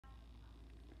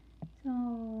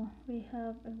So we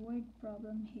have a word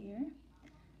problem here.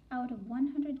 Out of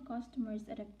 100 customers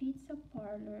at a pizza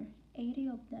parlor, 80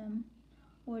 of them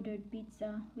ordered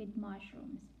pizza with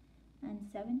mushrooms, and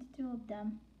 72 of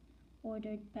them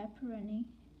ordered pepperoni.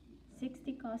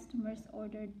 60 customers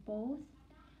ordered both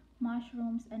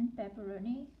mushrooms and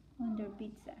pepperoni on their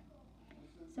pizza.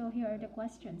 So here are the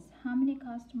questions. How many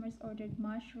customers ordered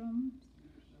mushrooms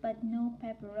but no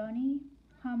pepperoni?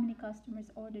 How many customers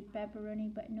ordered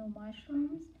pepperoni but no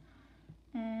mushrooms?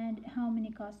 And how many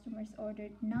customers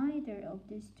ordered neither of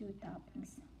these two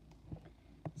toppings?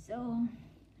 So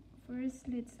first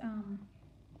let's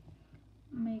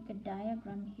make a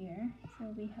diagram here. So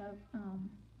we have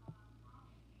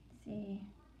see,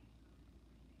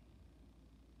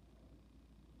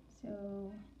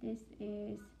 so this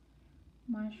is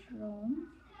mushroom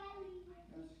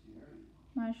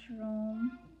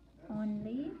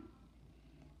only.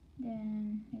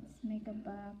 Then let's make a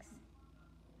box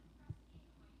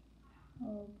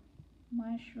of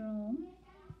mushroom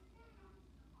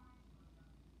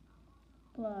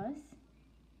plus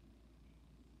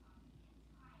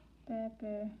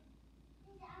pepperoni,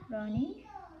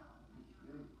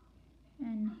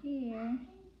 and here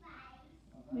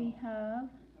we have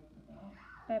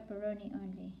pepperoni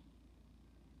only.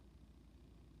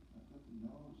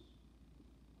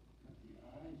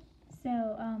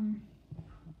 So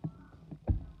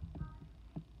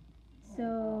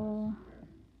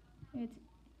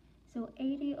so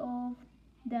 80 of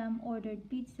them ordered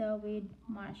pizza with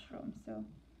mushrooms.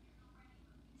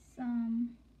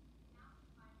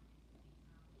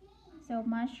 So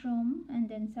mushroom, and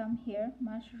then some here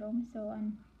mushroom. So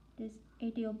on this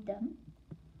 80 of them,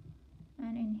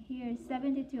 and in here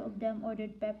 72 of them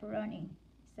ordered pepperoni.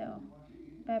 So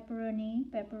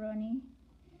pepperoni,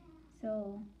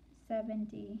 so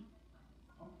 72.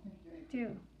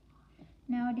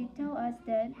 Now they tell us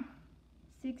that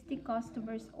 60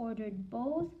 customers ordered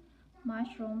both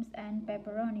mushrooms and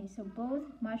pepperoni. So both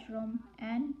mushroom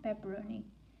and pepperoni,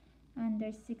 and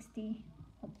there's 60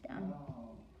 of them.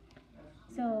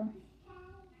 So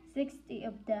 60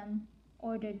 of them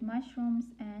ordered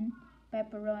mushrooms and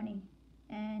pepperoni,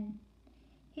 and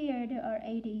here there are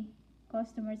 80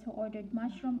 customers who ordered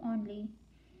mushroom only,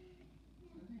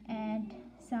 and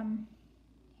some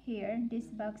here, this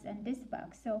box and this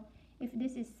box. So if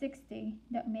this is 60,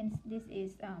 that means this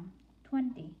is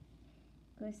 20,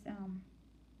 because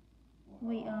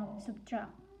we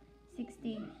subtract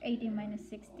 80 minus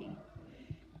 60.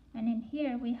 And in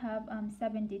here we have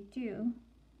 72.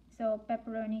 So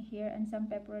pepperoni here and some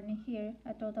pepperoni here,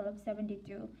 a total of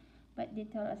 72. But they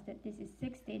tell us that this is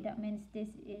 60. That means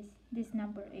this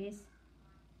number is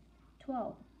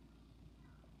 12.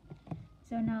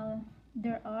 So now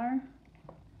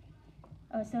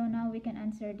so now we can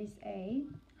answer this A.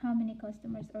 How many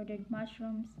customers ordered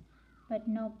mushrooms but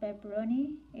no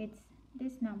pepperoni? It's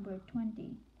this number,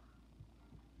 20.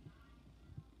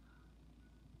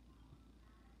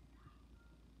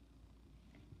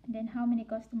 And then how many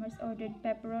customers ordered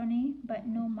pepperoni but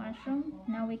no mushroom?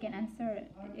 Now we can answer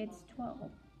it. It's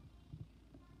 12.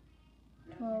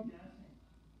 12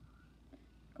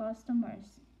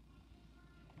 customers.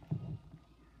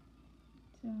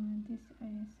 So this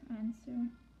is answer.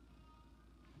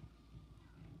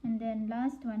 And then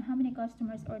last one, how many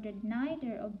customers ordered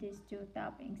neither of these two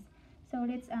toppings? So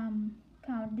let's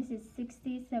count. This is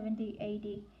 60, 70,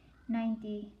 80,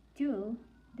 92.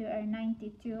 There are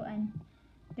 92, and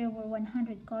there were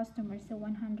 100 customers. So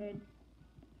 100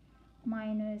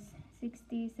 minus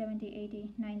 60, 70, 80,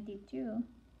 92.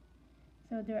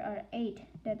 So there are 8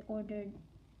 that ordered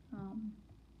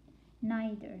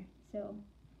neither. So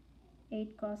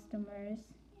 8 customers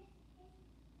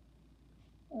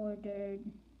ordered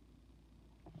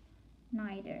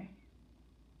neither.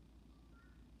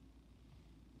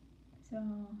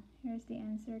 So here's the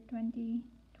answer: 20,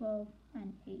 12,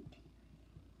 and 8.